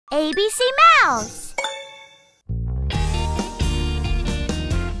ABC Mouse.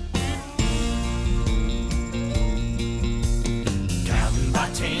 Counting by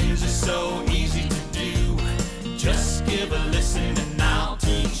tens is so easy to do. Just give a listen and I'll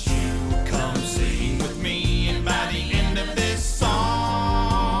teach you. Come sing with me, and by the end of this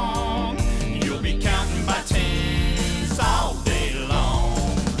song, you'll be counting by tens all day long.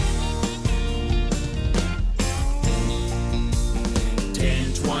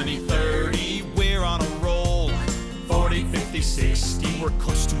 10, 20, 30, we're on a roll. 40, 50, 60, we're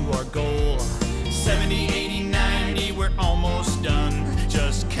close to our goal. 70, 80, 90, we're almost done.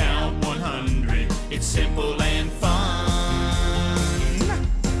 Just count 100, it's simple and fun.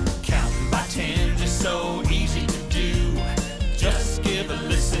 Counting by tens is so easy to do. Just give a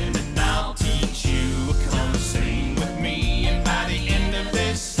listen and I'll teach you. Come sing with me, and by the end of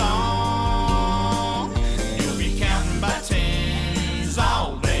this song, you'll be counting by tens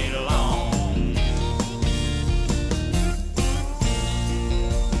all day long.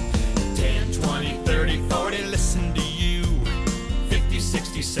 10, 20, 30, 40, listen to you. 50,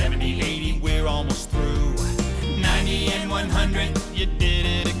 60, 70, 80, we're almost through. 90 and 100, you did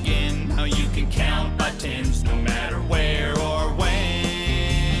it again. Now you can count by tens no matter where or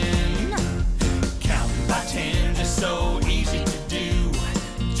when. Counting by tens is so easy to do.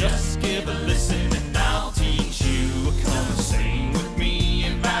 Just give a listen and I'll teach you. Come sing with me,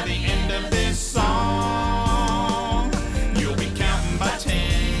 and by the end of this song, you'll be counting by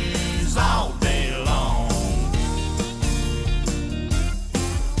tens all day long.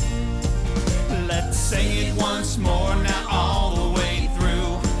 Let's sing it once more now all the way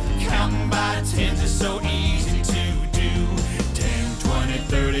through. Counting by tens is so easy to do. 10, 20,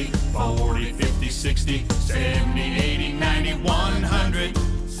 30, 40, 50, 60, 70, 80, 90, 100.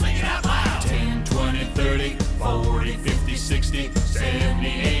 Sing it out loud. 10, 20, 30, 40, 50, 60, 70,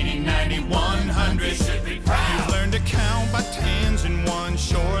 80, 90, 100. You should be proud. You've learned to count by tens in one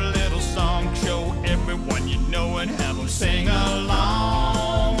short little song. Show everyone you know and have them sing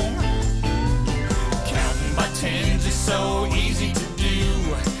along. Counting by tens is so easy to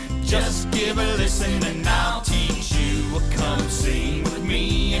do. Just give a listen and I'll teach you. Come sing